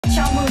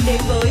Chào mừng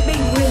đến với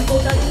Bình Nguyên Vô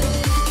Tận.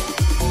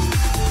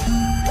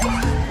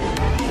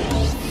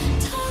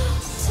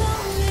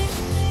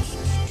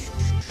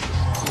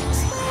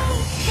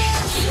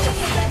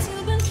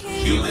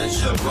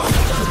 Humans have brought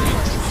us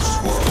into this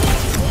world.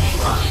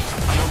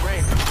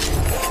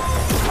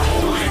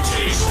 Only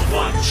taste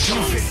one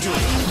true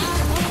victory.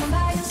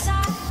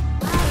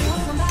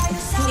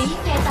 Lý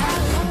nghe ta,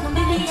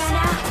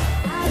 Liliana,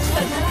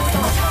 cẩn thận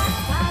cẩn thận.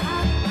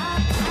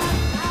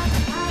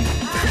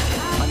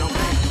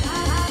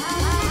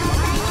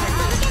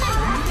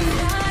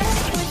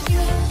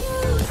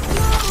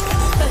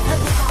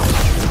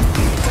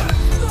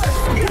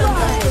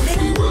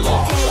 You were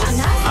lost.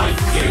 I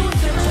gave you.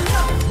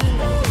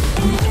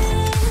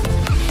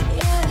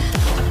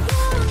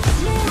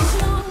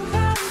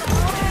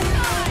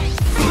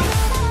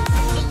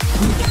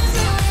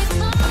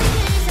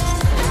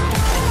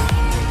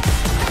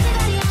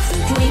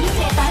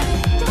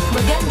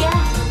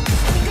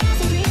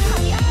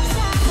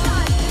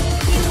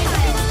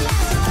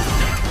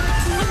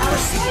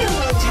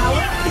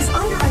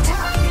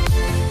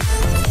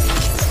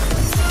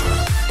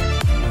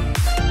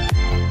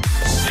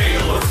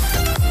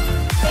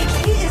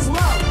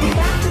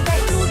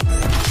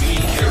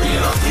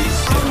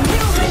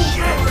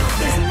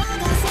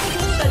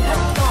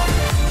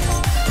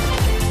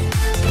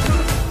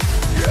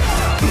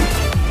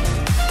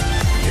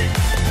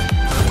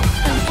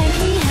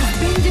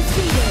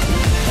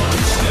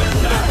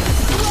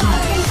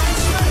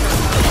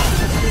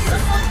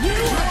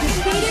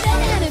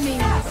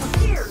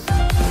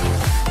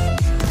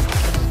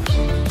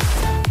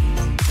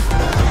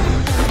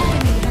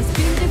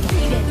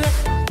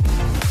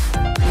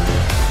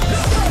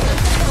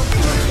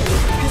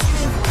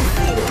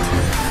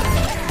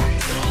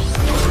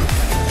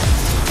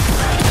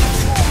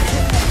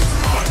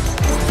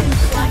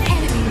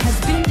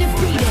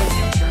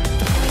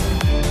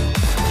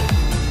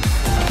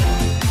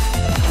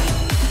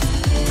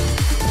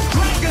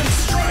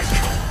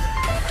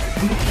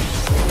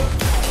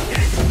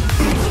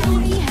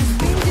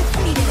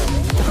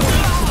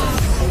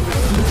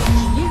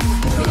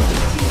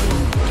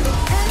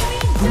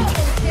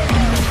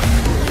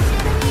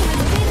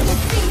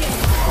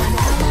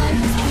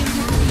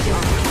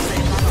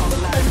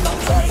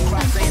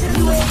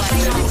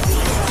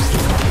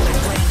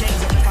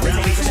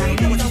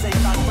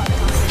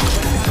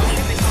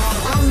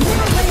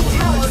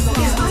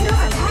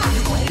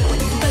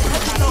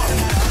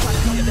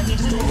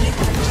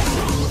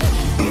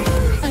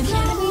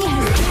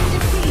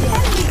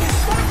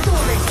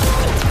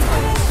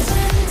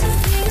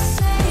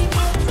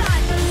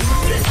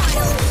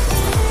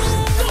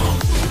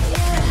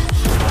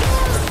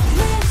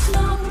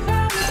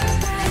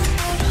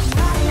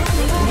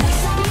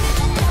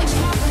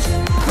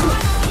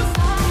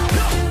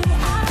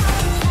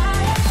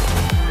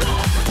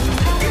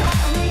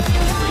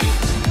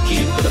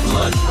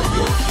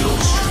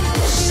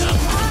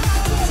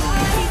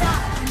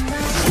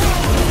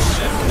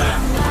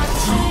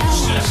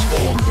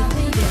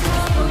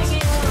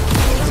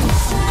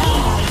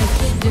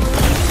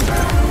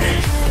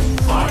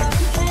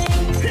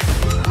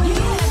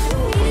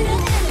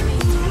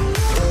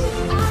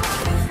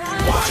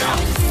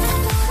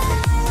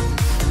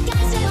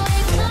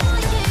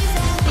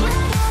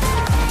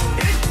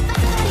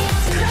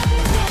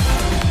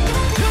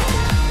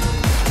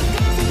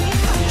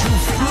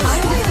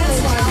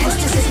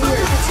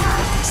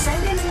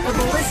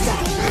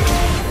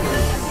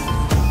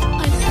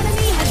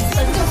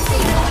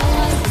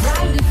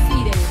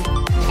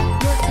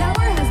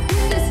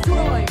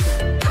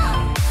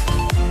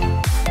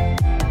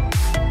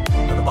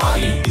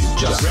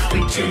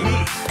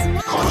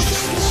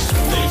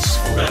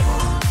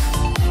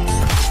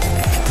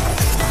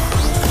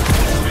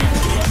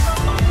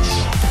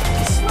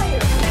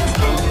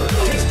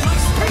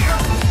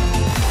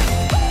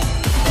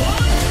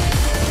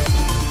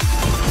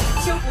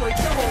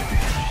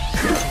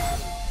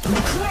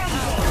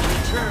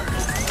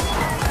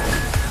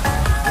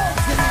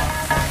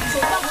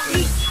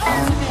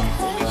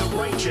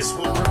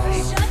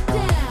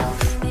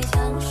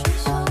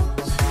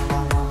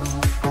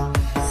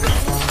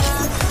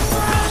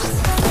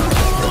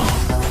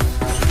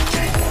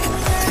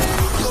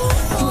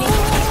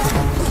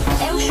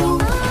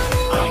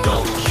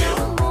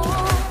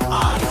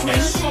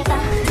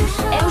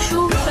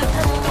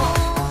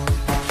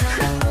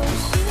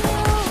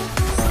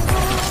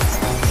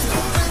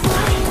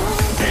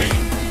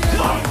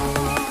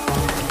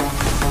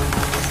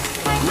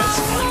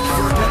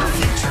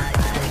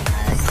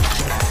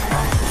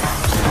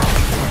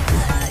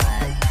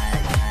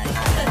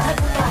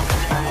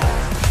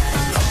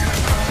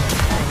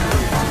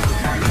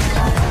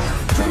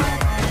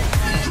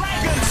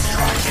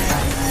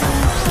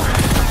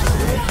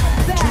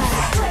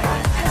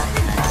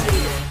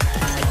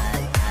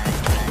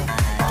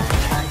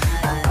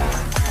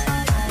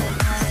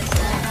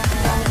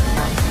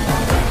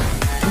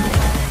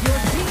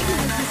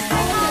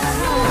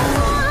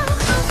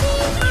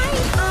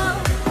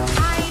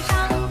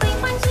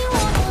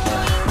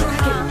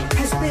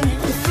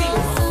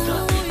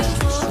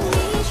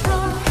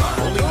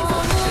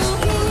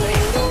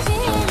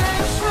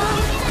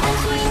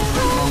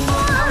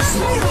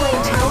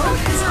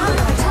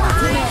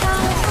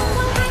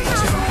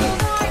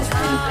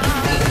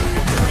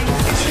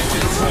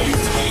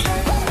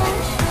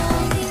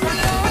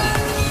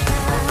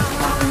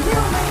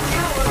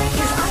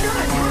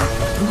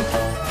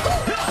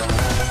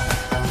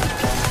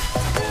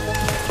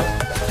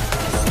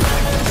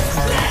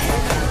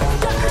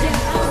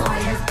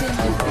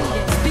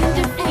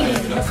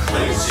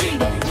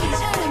 cleansing.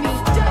 Enemy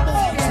double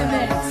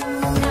ultimate.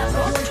 Now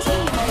your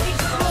team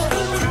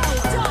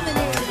is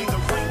dominating.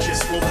 The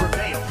righteous will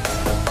prevail.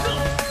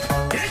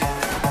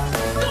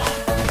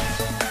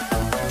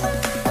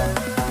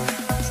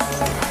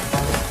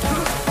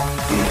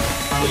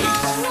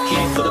 Please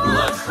keep the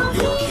blood from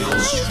your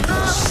kills to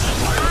yourself.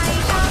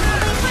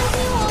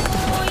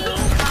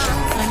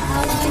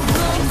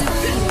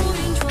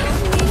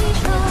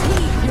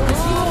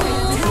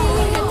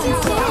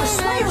 Our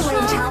Slayer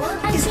Lane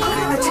Tower is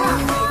under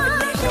attack.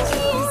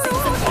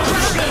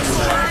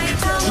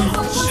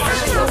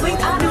 Going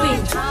underway.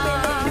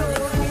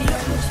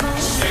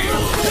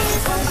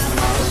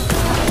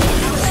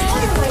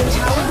 Slayer Lane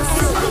Tower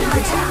is under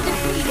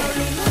attack.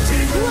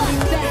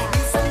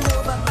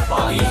 Bloodbath.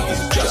 Body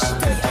is just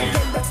a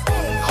container.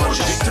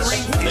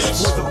 Consciousness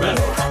lives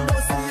forever.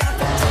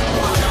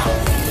 Watch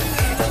out.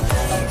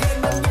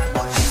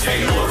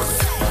 Stay alert.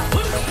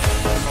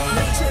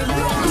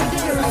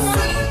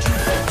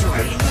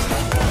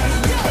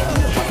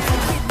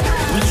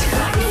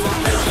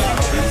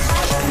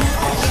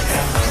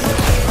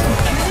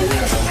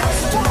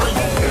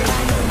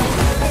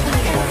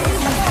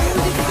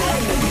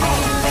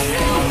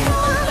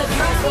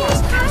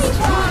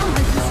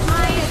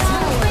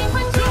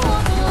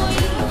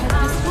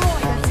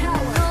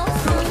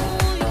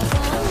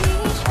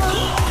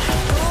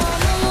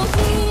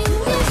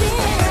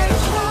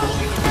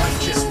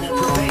 Righteous will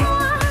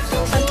prevail.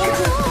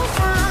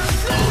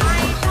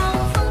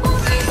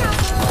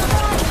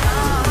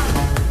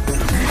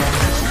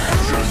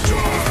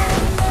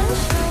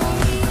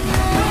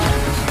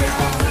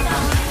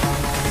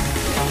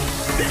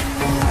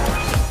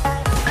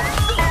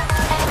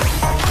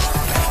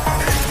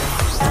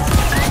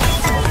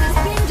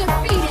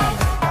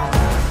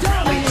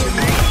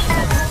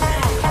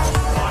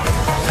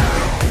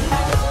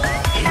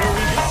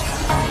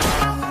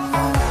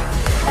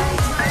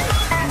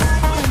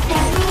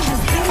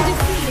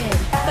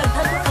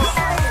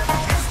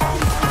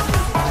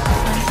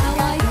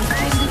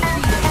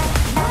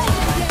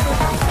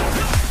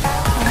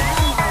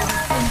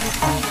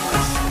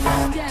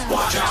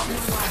 Watch out.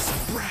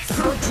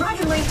 Our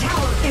Dragon Lane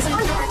Tower is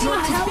under Your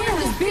attack. tower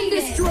has been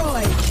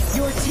destroyed.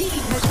 Your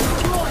team has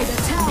destroyed a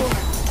tower.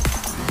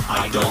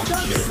 I don't The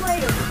care.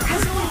 Slayer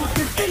has been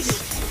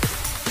defeated.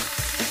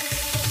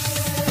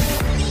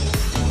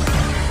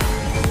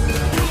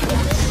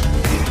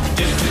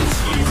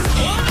 Distance here.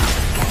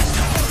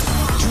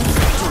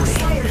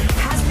 Slayer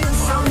has been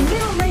our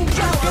middle lane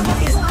tower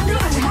is under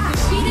attack.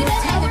 Your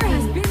tower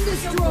has been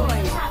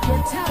destroyed.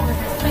 Your tower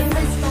has been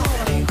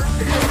destroyed.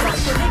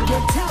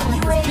 Your tower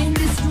has been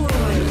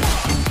destroyed.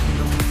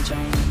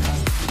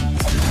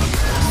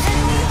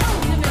 Enemy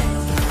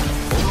ultimate.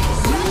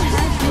 You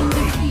have been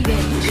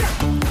defeated.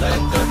 Let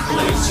the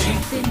cleansing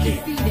Been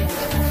begin. defeated.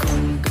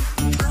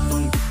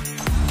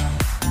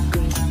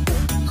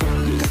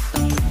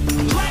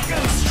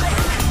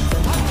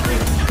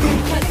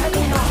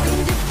 Enemy has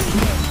been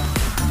defeated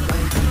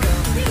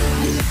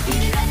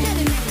an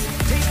enemy.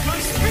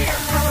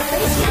 Our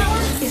base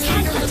tower is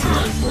under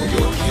attack. For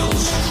your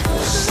kills to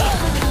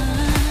yourself.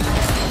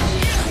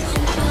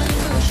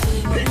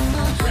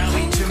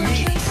 Rally to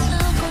me.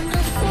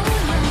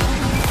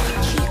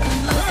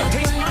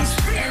 Taste my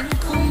spear.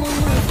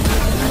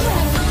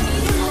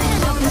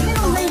 The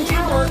middle lane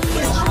tower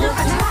is under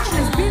attack.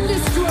 Has been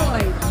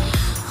destroyed.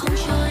 Has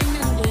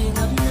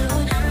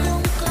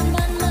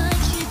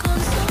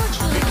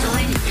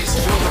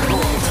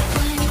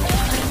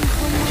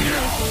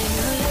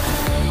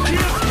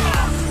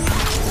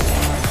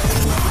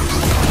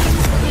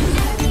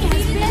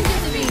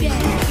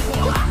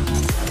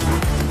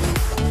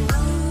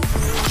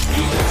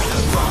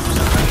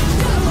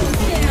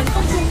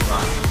been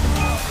defeated.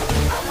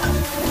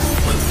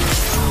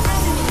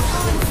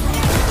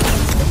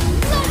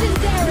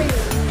 Legendary.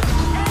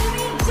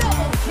 Enemy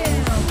double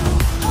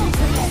kill.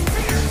 Ultimate.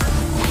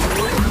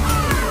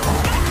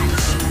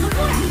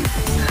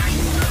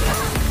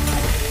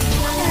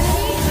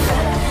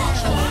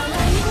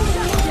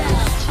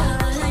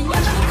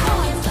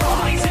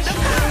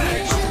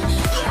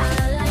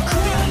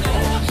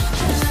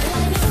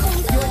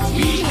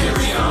 We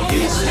carry out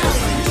his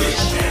every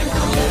wish and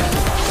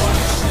command.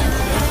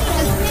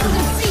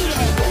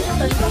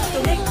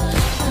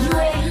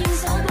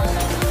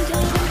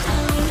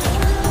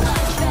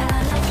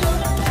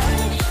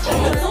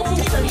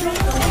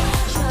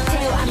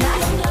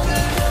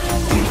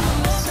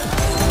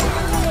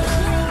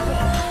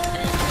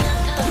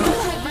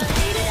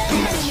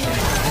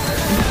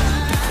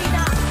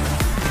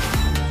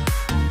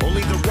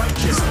 Only the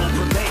righteous will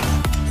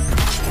prevail.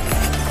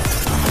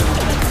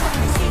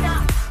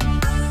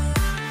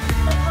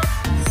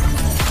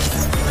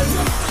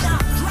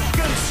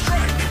 Dragon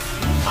strike.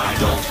 I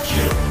don't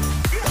kill.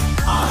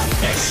 I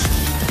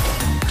execute.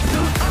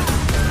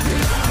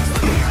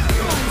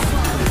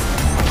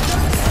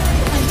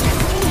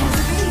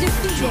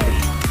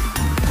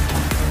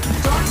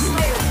 Dark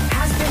Slayer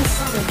has been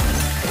summoned.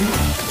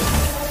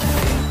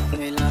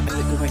 Ngày là anh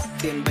lên kế hoạch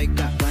tiền bay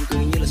cả quan cứ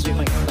như là suy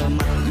hoạch ở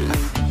mặt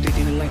anh tùy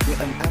theo hướng lạnh với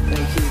ấm áp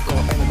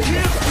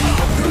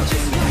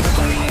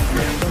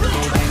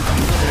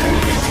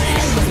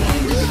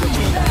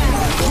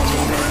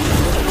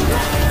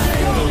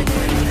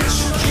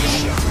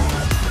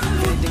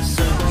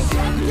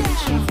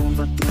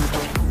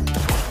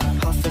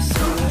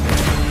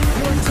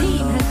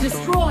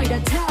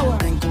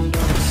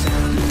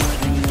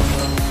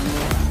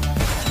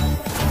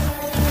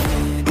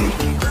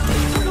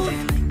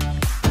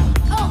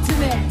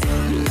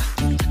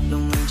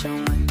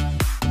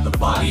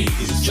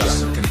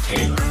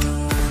Taylor.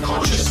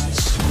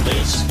 Consciousness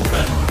lays the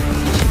better.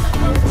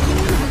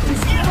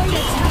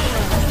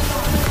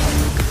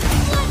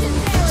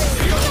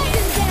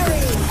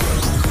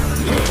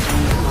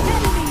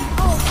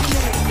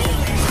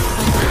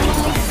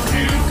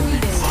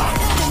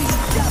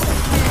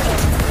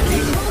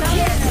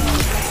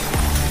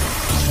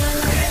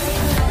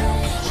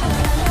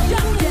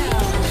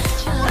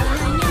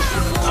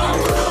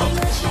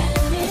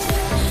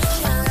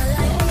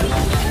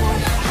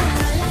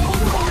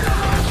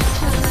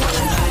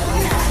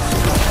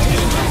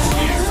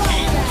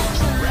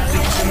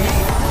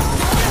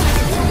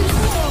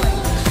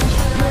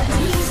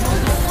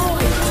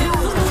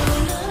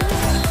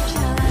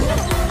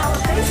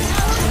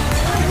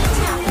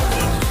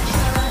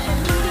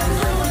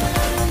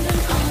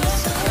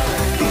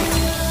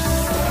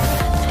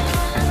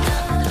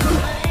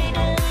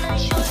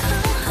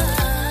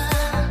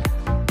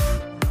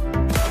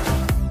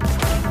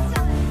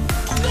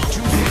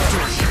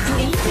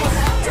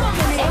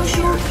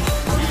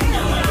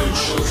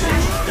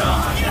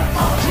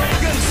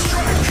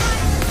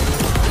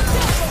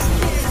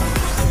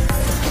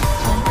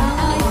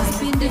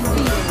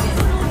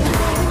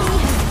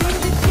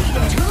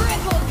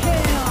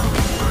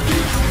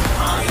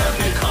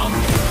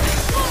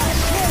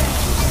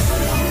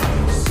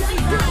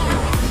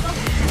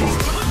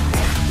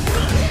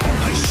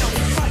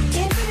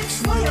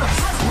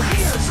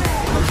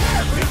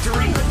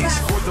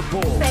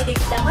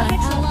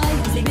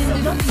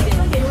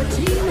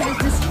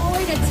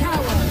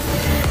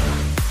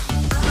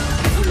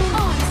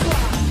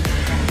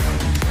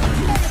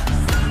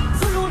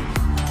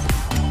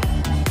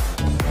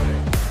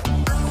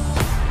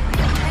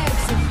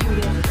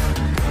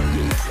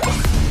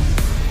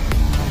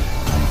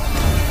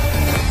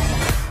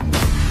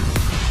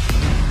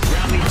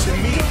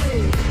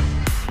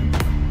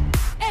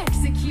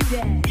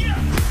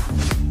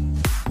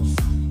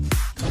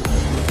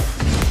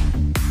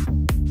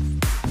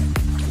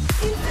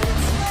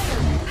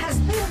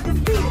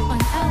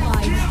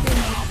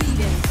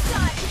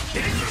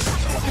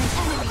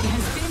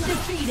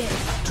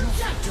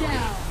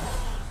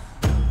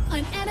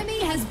 An enemy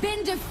has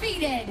been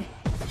defeated.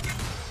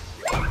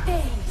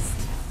 Aced.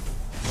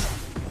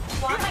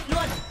 Quá mạnh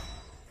luôn.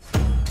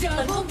 Tấn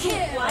Double công thủ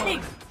quá kill.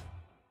 đỉnh.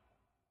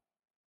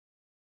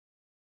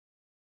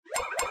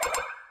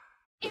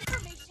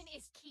 Information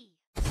is key.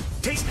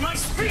 Taste my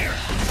spear!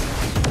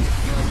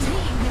 Your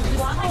team has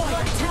Quá mạnh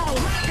luôn. destroyed a tower.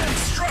 Dragon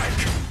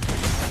strike!